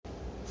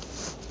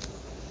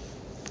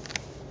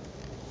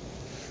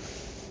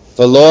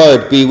The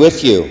Lord be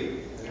with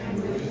you.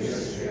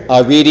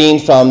 A reading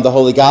from the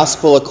Holy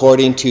Gospel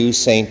according to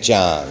St.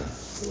 John.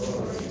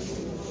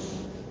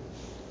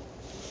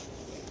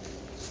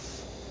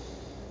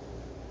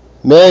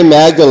 Mary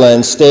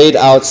Magdalene stayed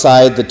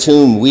outside the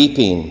tomb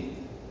weeping.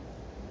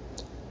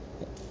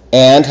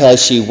 And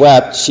as she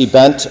wept, she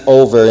bent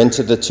over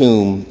into the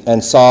tomb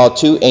and saw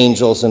two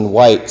angels in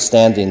white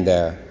standing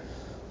there,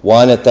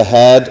 one at the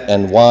head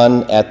and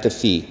one at the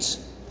feet,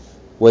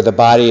 where the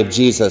body of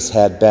Jesus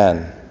had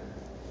been.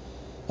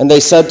 And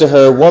they said to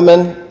her,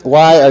 "Woman,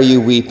 why are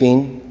you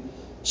weeping?"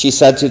 She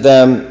said to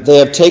them, "They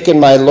have taken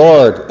my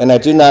Lord, and I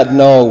do not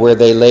know where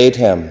they laid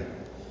him."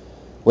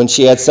 When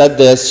she had said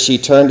this, she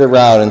turned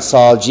around and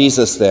saw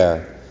Jesus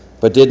there,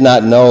 but did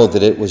not know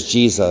that it was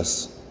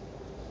Jesus.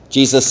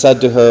 Jesus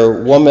said to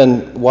her,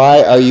 "Woman,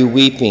 why are you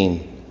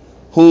weeping?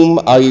 Whom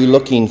are you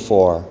looking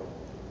for?"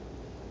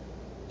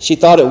 She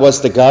thought it was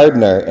the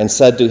gardener and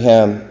said to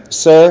him,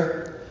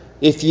 "Sir,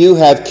 if you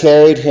have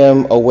carried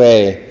him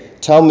away,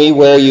 tell me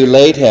where you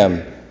laid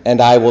him,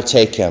 and I will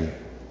take him."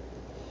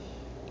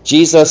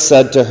 Jesus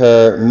said to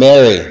her,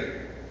 "Mary."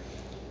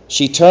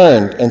 She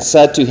turned and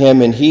said to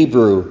him in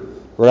Hebrew,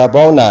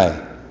 "Rabboni,"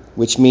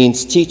 which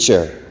means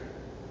teacher.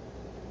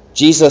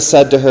 Jesus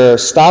said to her,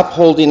 "Stop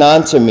holding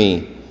on to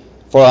me,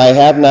 for I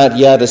have not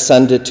yet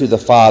ascended to the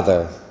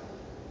Father.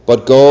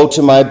 But go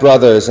to my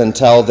brothers and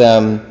tell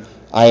them,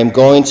 I am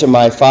going to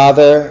my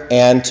Father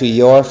and to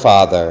your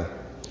Father,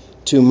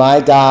 to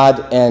my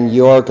God and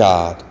your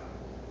God."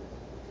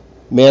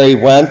 Mary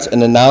went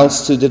and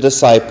announced to the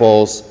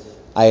disciples,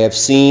 "I have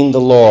seen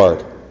the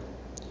Lord."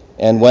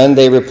 And then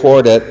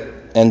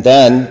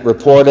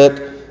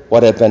reported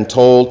what had been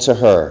told to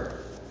her.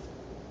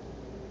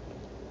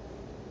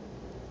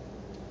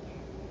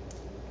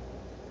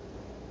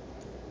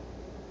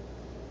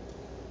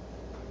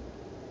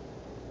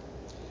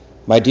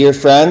 My dear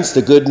friends,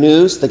 the good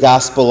news, the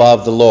gospel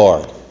of the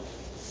Lord.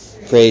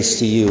 Praise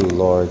to you,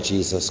 Lord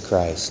Jesus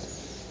Christ.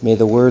 May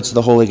the words of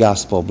the Holy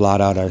Gospel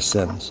blot out our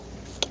sins.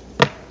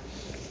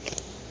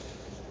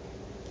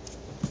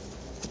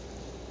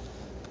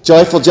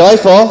 Joyful,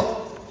 joyful.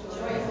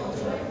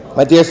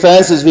 My dear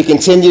friends, as we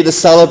continue to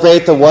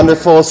celebrate the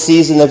wonderful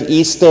season of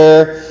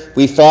Easter,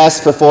 we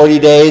fast for 40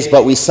 days,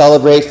 but we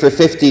celebrate for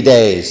 50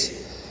 days.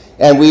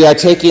 And we are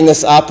taking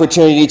this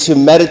opportunity to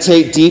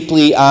meditate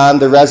deeply on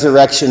the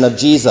resurrection of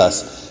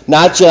Jesus.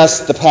 Not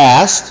just the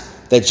past,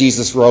 that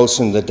Jesus rose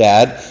from the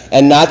dead,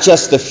 and not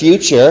just the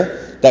future,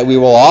 that we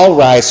will all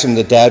rise from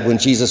the dead when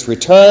Jesus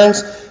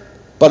returns,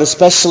 but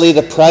especially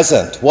the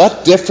present.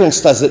 What difference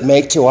does it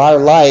make to our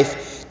life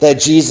that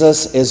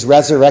Jesus is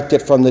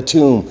resurrected from the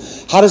tomb?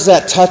 How does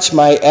that touch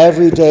my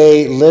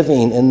everyday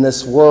living in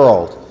this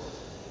world?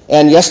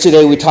 And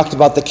yesterday we talked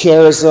about the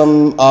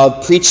charism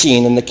of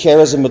preaching and the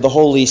charism of the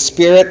Holy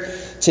Spirit.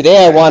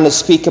 Today I want to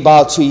speak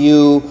about to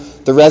you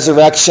the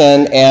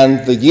resurrection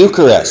and the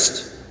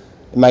Eucharist.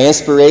 My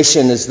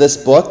inspiration is this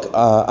book,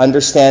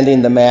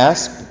 Understanding the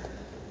Mass,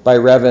 by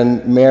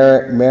Reverend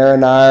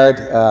Marinard,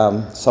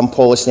 some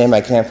Polish name I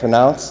can't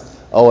pronounce,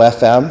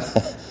 OFM.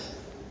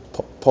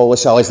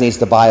 Polish always needs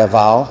to buy a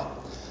vowel.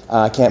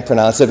 I can't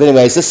pronounce it. But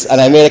anyways, and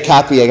I made a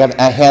copy. I got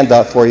a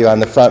handout for you on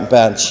the front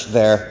bench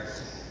there.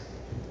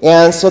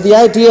 And so the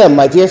idea,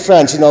 my dear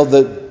friends,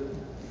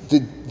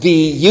 the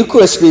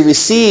Eucharist we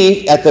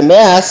receive at the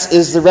Mass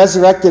is the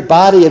resurrected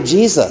body of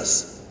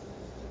Jesus.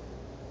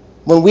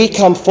 When we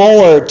come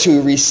forward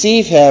to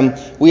receive him,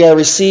 we are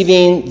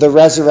receiving the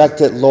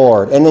resurrected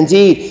Lord. And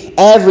indeed,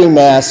 every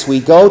Mass we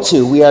go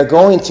to, we are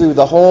going through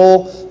the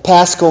whole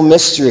Paschal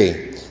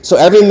mystery. So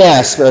every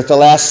Mass, we're at the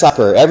Last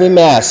Supper. Every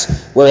Mass,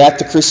 we're at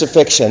the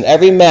crucifixion.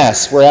 Every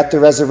Mass, we're at the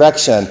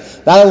resurrection.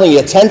 Not only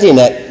attending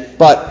it,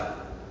 but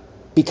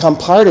become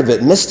part of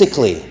it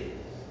mystically.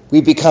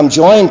 We become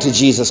joined to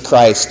Jesus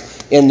Christ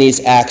in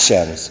these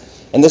actions.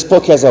 And this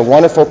book has a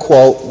wonderful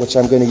quote, which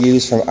I'm going to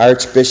use from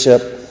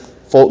Archbishop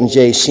Fulton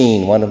J.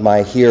 Sheen, one of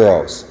my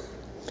heroes.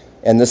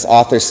 And this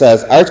author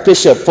says,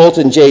 Archbishop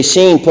Fulton J.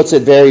 Sheen puts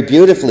it very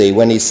beautifully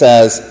when he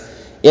says,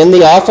 "In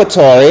the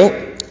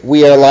offertory,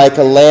 we are like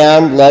a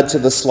lamb led to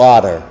the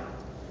slaughter.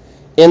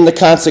 In the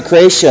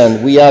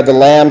consecration, we are the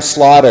lamb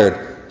slaughtered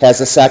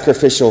as a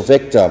sacrificial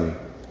victim.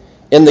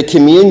 In the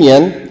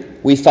communion,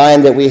 we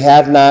find that we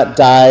have not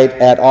died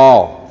at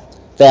all,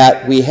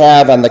 that we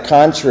have, on the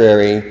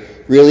contrary,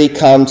 really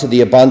come to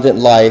the abundant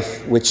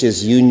life, which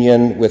is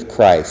union with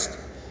Christ.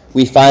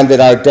 We find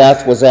that our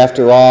death was,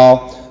 after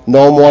all,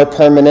 no more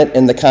permanent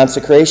in the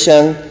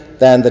consecration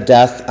than the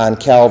death on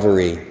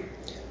Calvary.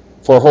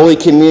 For Holy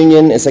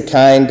Communion is a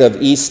kind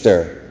of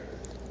Easter.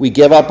 We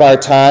give up our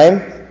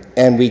time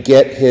and we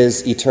get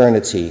his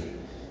eternity.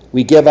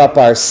 We give up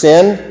our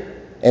sin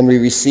and we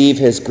receive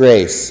his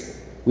grace.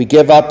 We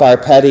give up our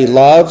petty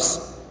loves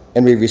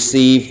and we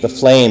receive the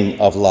flame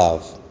of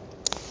love."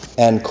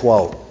 End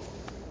quote.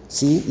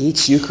 See,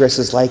 each Eucharist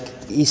is like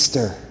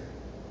Easter.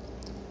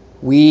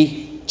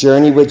 We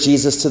journey with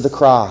Jesus to the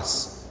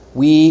cross.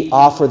 We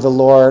offer the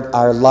Lord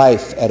our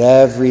life at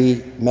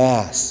every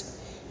Mass.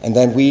 And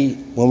then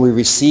when we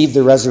receive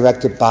the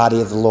resurrected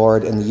body of the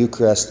Lord in the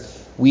Eucharist,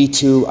 we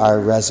too are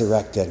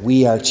resurrected.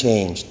 We are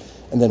changed.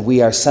 And then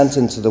we are sent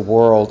into the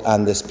world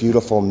on this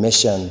beautiful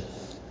mission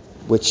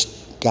which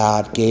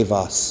God gave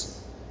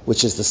us,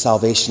 which is the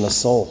salvation of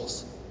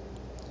souls.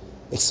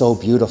 It's so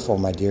beautiful,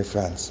 my dear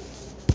friends.